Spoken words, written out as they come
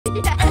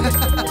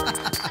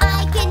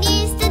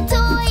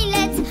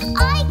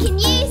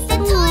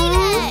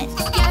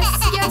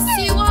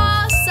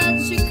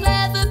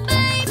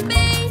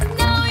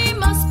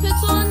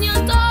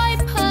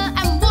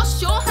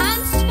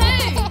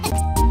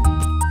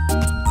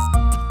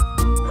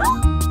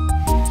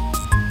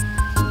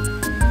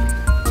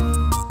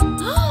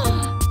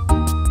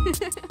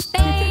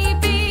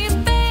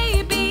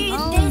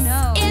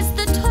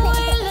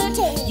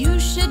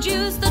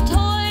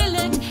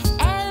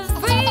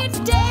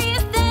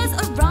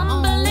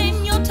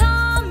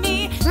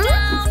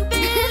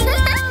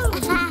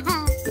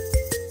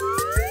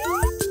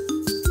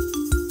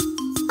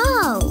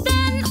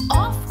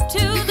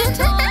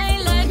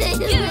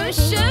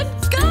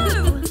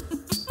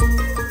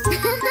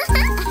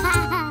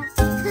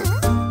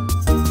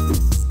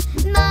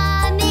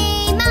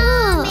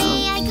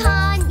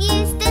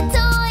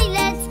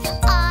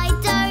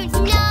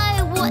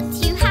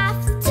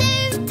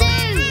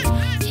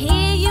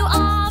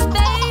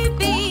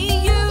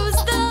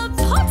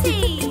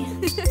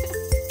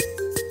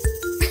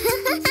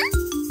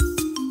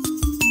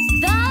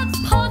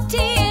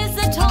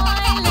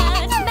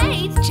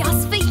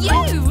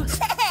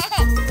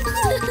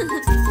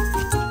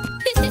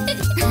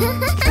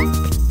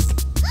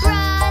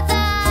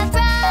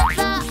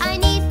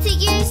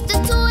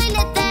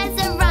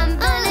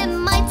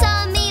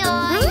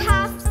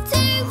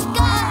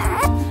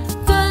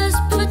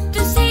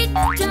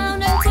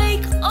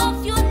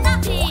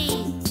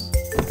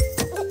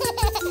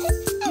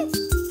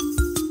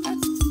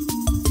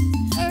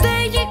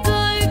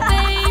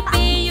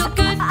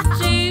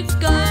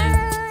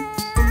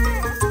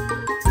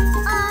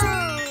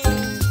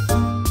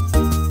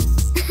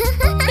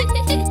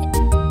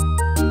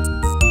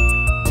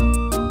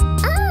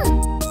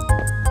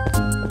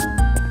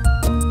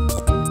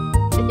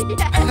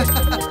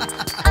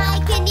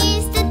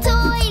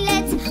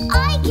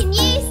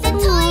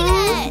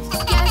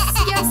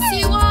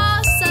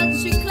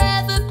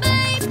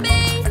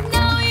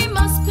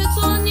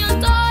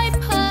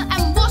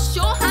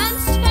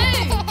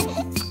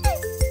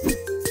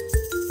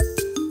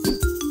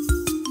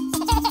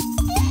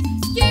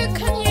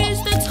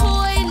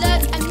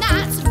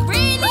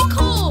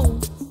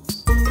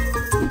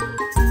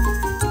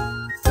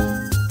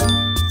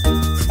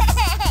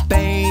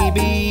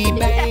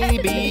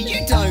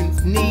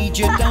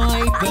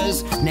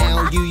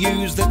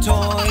use the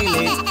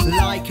toilet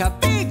like a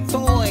big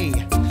boy.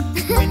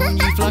 When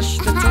you flush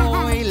the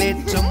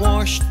toilet and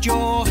washed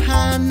your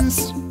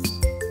hands,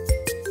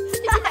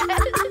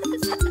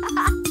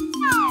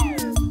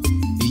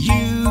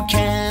 you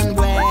can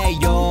wear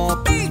your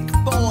big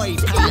boy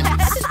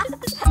pants.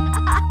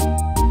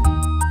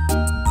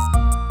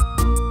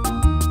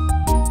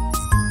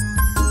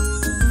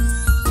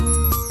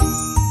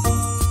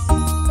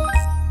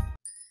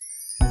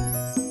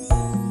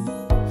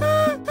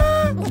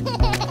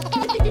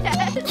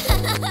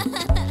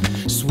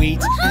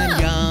 Sweet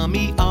and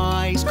yummy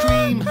ice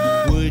cream.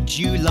 Would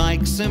you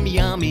like some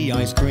yummy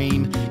ice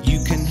cream?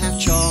 You can have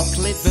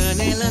chocolate,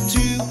 vanilla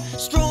too,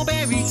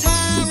 strawberry,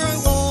 taro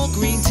or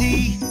green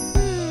tea.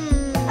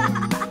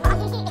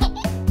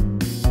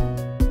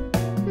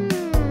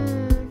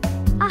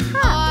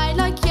 I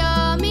like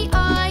yummy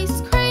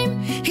ice cream.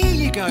 Here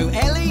you go,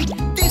 Ellie.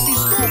 This is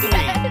strawberry.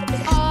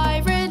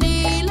 I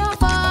really love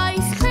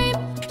ice cream.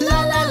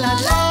 La la la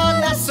la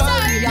la, so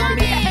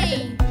yummy.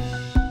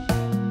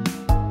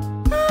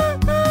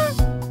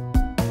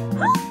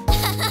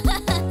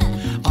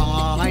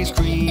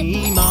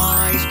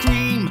 Ice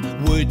cream.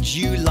 Would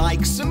you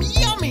like some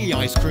yummy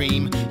ice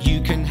cream?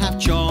 You can have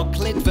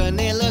chocolate,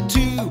 vanilla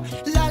too.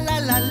 La la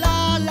la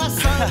la la,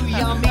 so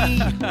yummy.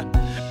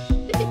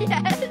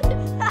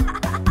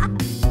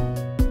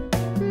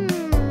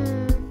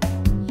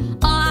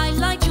 I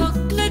like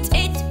chocolate,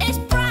 it is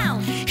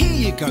brown. Here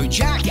you go,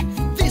 Jack.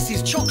 This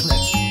is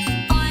chocolate.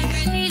 I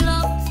really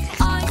love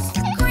ice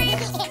cream.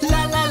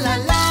 La la la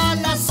la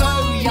la, so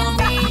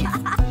yummy.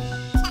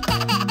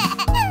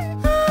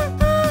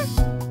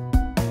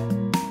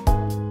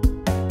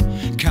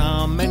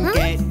 Come and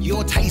get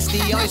your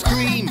tasty ice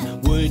cream.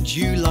 Would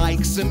you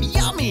like some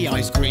yummy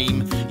ice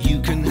cream? You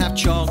can have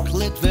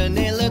chocolate,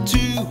 vanilla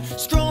too,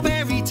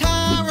 strawberry,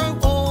 taro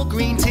or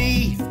green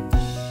tea.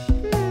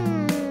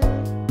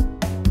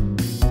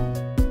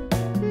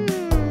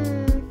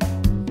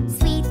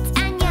 Sweet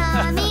and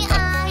yummy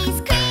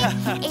ice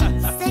cream.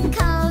 It's a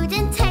cold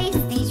and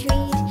tasty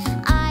treat.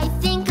 I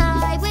think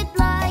I would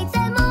like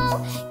them all.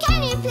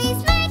 Can you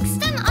please mix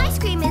them? Ice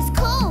cream is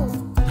cool.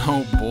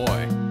 Oh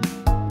boy.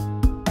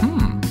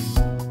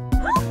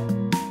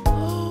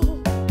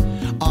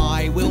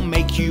 I will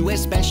make you a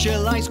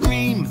special ice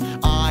cream.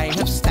 I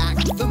have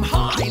stacked them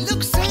high.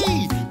 Look,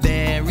 see,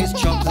 there is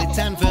chocolate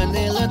and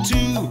vanilla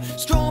too,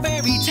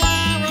 strawberry,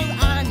 taro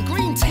and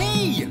green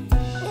tea.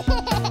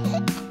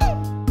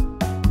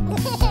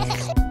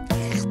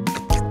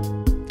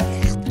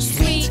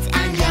 Sweet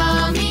and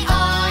yummy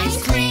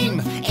ice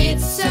cream.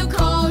 It's so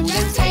cold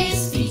and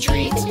tasty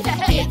treat.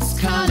 It's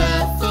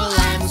colourful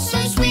and so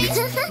sweet.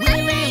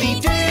 We really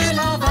do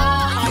love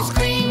our ice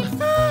cream.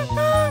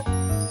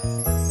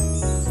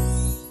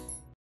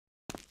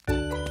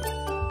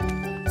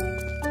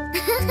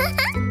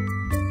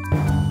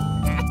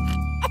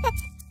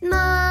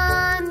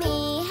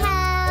 Mommy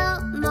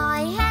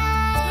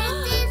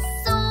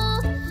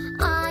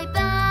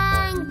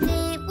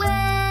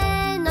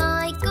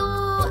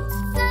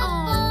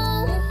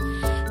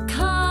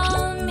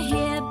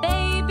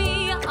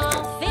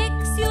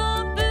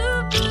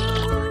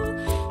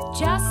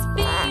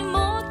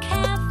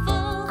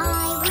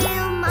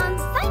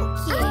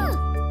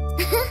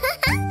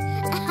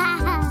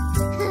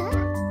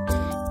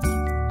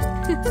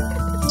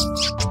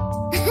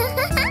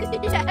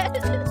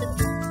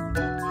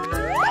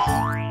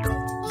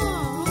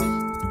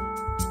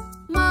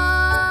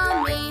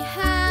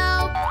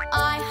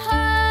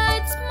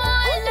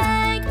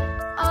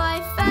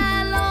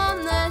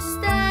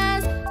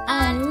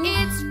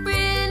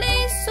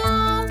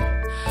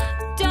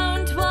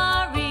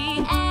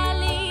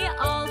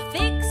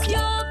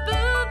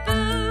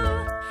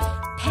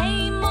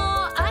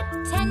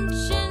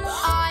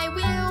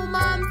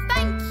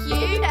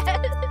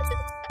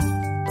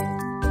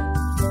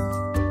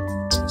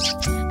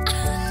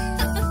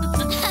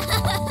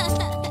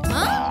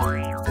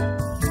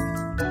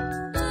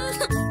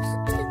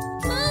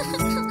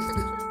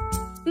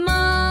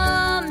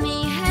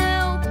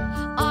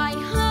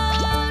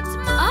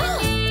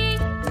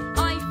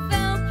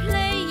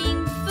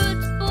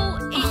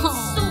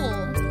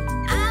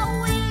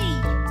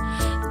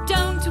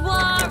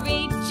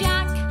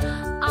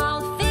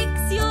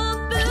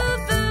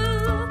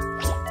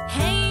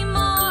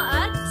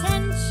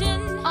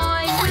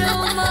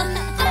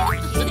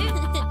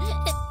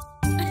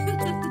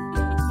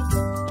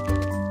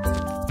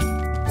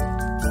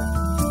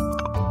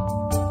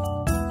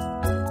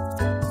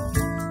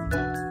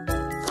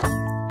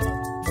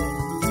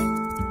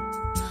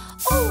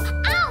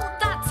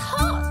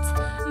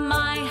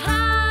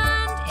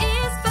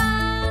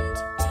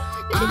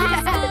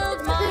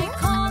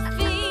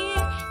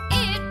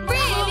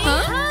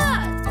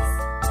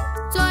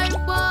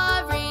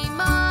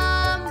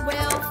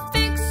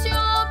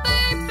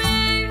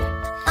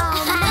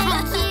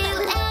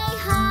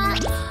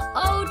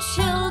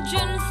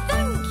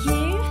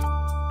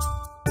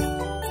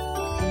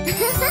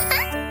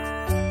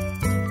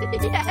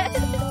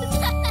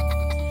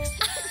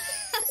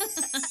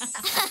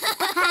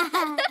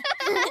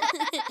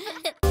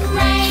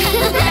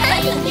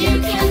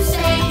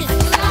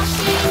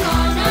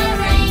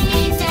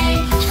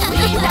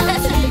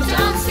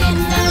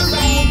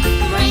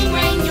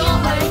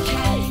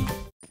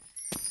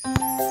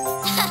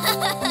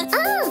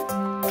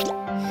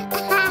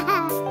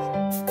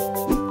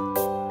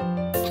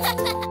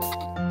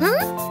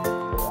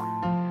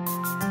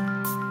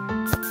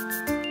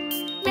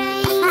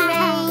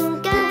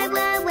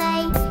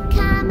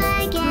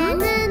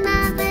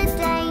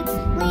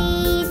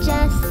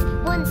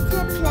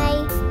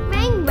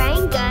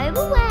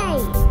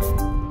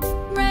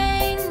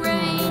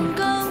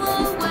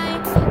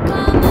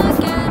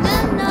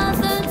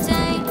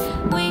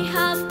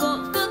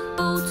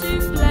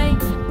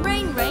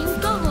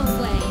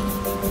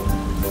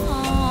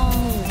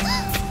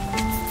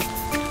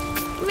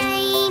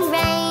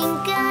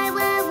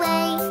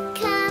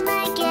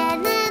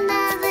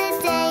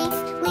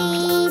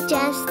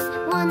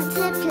want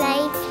to play.